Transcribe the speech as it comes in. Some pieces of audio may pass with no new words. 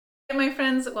Hey my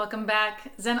friends, welcome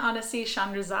back. Zen Odyssey,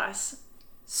 Chandra Zas.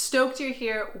 Stoked you're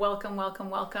here. Welcome, welcome,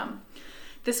 welcome.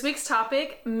 This week's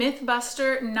topic,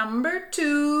 Mythbuster number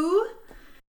 2.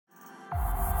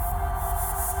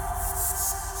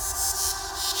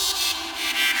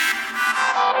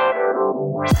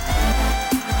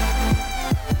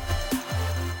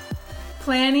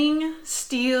 Planning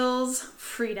steals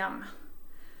freedom.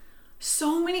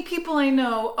 So many people I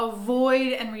know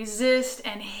avoid and resist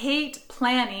and hate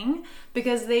planning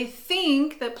because they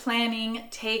think that planning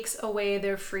takes away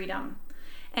their freedom.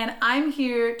 And I'm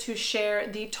here to share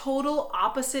the total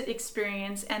opposite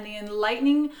experience and the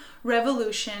enlightening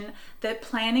revolution that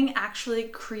planning actually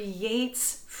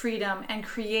creates freedom and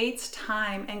creates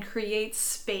time and creates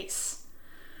space.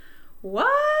 What?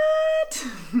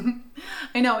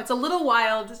 I know it's a little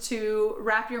wild to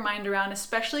wrap your mind around,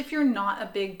 especially if you're not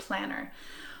a big planner.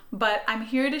 But I'm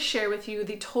here to share with you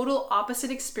the total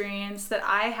opposite experience that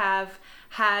I have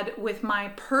had with my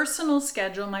personal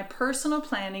schedule, my personal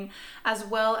planning, as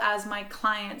well as my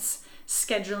clients'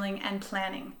 scheduling and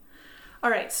planning. All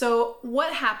right, so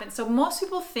what happens? So most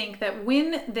people think that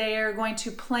when they're going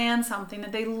to plan something,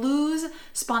 that they lose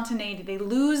spontaneity, they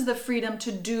lose the freedom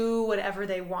to do whatever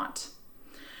they want.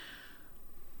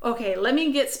 Okay, let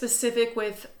me get specific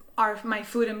with my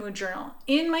food and mood journal.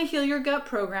 In my Heal Your Gut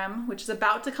program, which is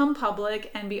about to come public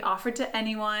and be offered to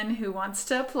anyone who wants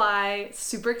to apply,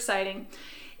 super exciting.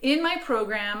 In my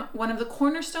program, one of the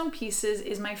cornerstone pieces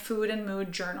is my food and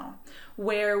mood journal,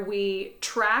 where we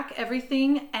track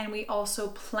everything and we also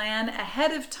plan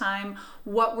ahead of time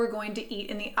what we're going to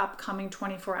eat in the upcoming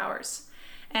 24 hours.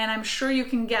 And I'm sure you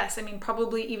can guess,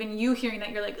 probably even you hearing that,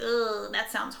 you're like, ugh,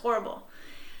 that sounds horrible.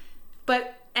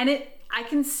 I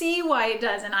can see why it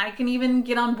does, and I can even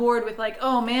get on board with like,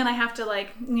 oh man, I have to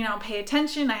pay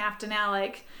attention. I have to now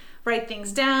write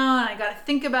things down. I got to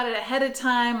think about it ahead of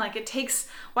time.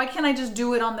 Why can't I just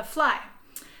do it on the fly?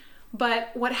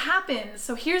 But what happens,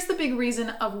 so here's the big reason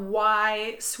of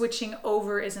why switching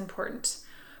over is important.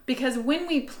 Because when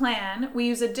we plan, we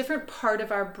use a different part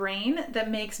of our brain that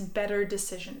makes better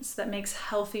decisions, that makes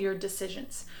healthier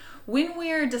decisions. When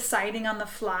we're deciding on the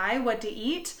fly what to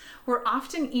eat, we're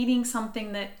often eating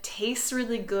something that tastes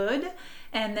really good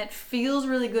and that feels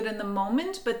really good in the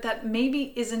moment, but that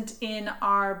maybe isn't in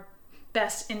our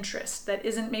best interest, that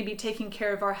isn't maybe taking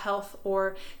care of our health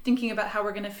or thinking about how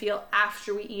we're going to feel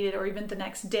after we eat it or even the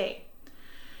next day.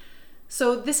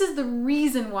 So this is the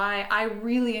reason why I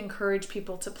really encourage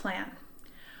people to plan.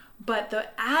 But the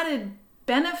added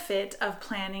benefit of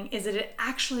planning is that it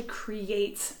actually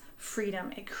creates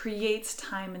freedom. It creates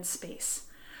time and space.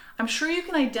 I'm sure you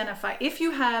can identify if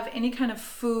you have any kind of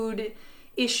food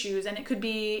issues, and it could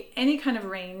be any kind of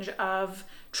range of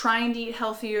trying to eat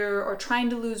healthier or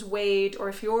trying to lose weight, or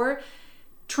if you're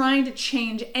trying to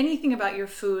change anything about your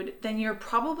food, then you're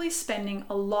probably spending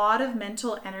a lot of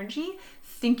mental energy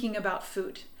thinking about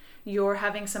food. You're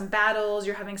having some battles,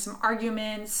 you're having some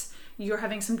arguments, you're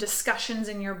having some discussions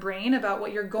in your brain about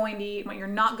what you're going to eat and what you're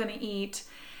not going to eat.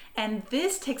 And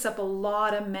this takes up a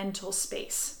lot of mental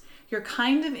space. You're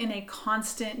kind of in a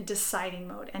constant deciding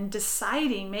mode, and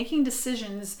making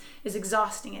decisions is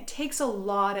exhausting. It takes a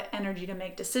lot of energy to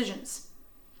make decisions.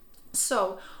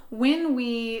 So when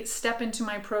we step into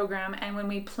my program and when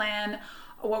we plan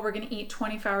what we're going to eat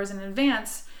 24 hours in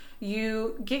advance,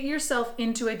 you get yourself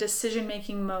into a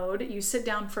decision-making mode. You sit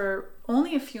down for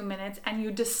only a few minutes and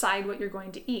you decide what you're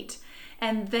going to eat.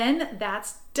 And then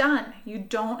that's done. You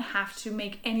don't have to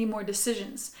make any more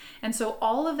decisions. And so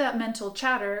all of that mental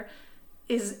chatter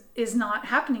is not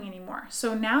happening anymore.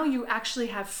 So now you actually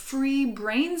have free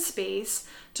brain space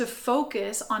to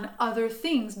focus on other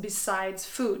things besides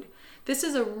food. This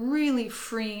is a really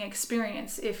freeing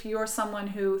experience if you're someone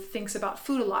who thinks about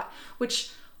food a lot,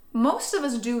 which most of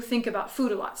us do think about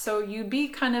food a lot. So you'd be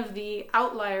kind of the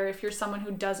outlier if you're someone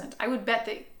who doesn't. I would bet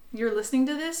that you're listening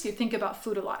to this, you think about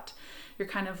food a lot. You're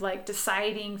kind of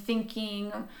deciding,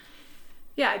 thinking.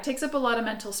 Yeah, it takes up a lot of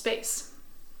mental space.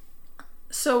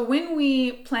 So when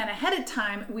we plan ahead of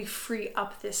time, we free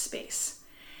up this space.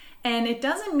 And it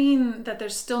doesn't mean that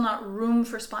there's still not room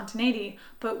for spontaneity,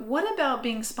 but what about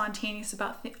being spontaneous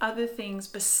about the other things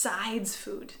besides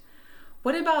food?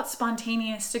 What about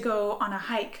spontaneous to go on a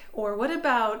hike? Or what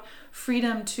about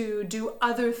freedom to do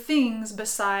other things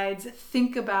besides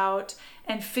think about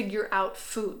and figure out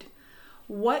food?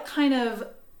 What kind of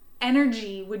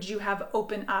energy would you have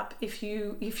open up if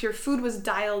your food was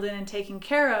dialed in and taken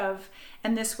care of,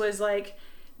 and this was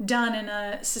done in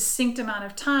a succinct amount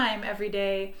of time every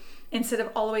day instead of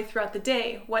all the way throughout the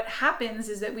day? What happens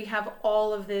is that we have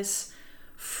all of this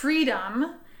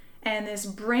freedom and this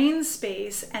brain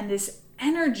space and this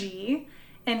energy.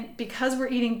 And because we're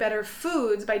eating better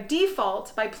foods, by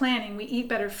default, by planning, we eat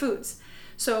better foods.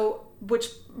 So, which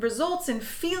results in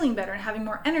feeling better and having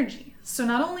more energy. So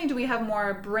not only do we have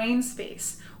more brain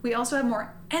space, we also have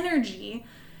more energy.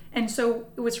 And so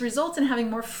which results in having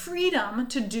more freedom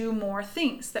to do more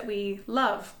things that we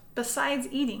love besides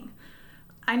eating.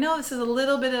 I know this is a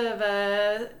little bit of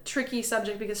a tricky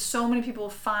subject because so many people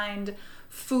find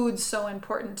food so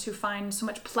important, to find so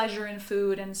much pleasure in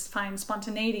food and find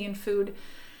spontaneity in food.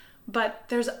 But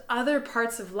there's other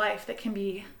parts of life that can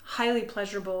be highly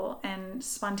pleasurable and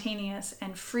spontaneous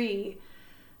and free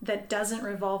that doesn't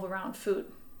revolve around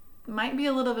food. Might be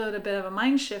a little bit of a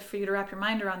mind shift for you to wrap your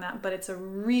mind around that, but it's a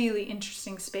really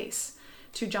interesting space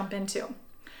to jump into.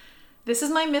 This is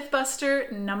my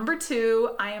Mythbuster number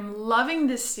 2. I am loving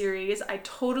this series. I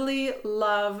totally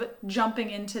love jumping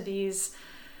into these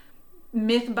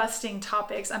myth-busting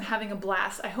topics. I'm having a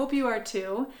blast. I hope you are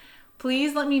too.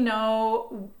 Please let me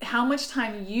know how much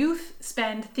time you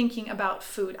spend thinking about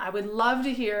food. I would love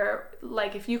to hear,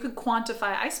 like, if you could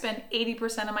quantify. I spend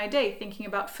 80% of my day thinking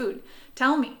about food.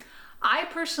 Tell me.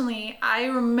 I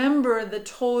remember the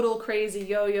total crazy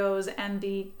yo-yos and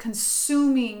the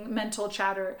consuming mental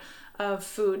chatter of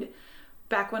food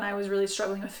back when I was really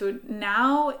struggling with food.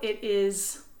 Now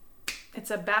it's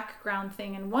a background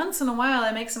thing, and once in a while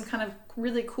I make some kind of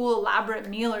really cool elaborate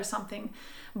meal or something,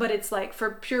 but it's like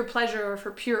for pure pleasure or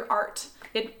for pure art.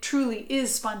 It truly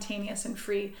is spontaneous and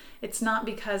free. It's not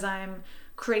because I'm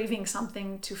craving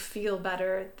something to feel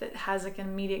better that has like an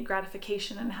immediate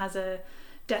gratification and has a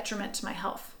detriment to my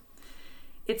health.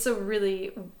 It's a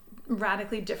really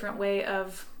radically different way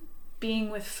of being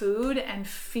with food and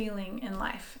feeling in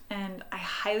life, and I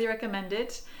highly recommend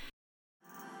it.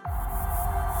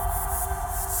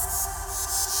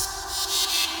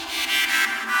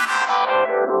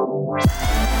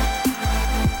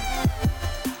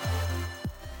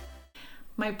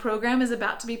 My program is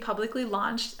about to be publicly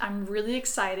launched. I'm really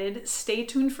excited. Stay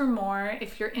tuned for more.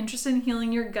 If you're interested in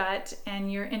healing your gut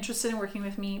and you're interested in working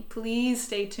with me, please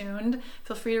stay tuned.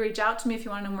 Feel free to reach out to me if you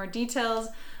want to know more details,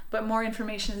 but more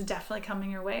information is definitely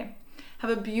coming your way. Have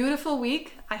a beautiful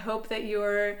week. I hope that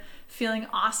you're feeling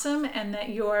awesome and that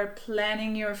you're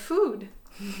planning your food.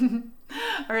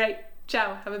 All right,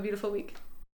 ciao. Have a beautiful week.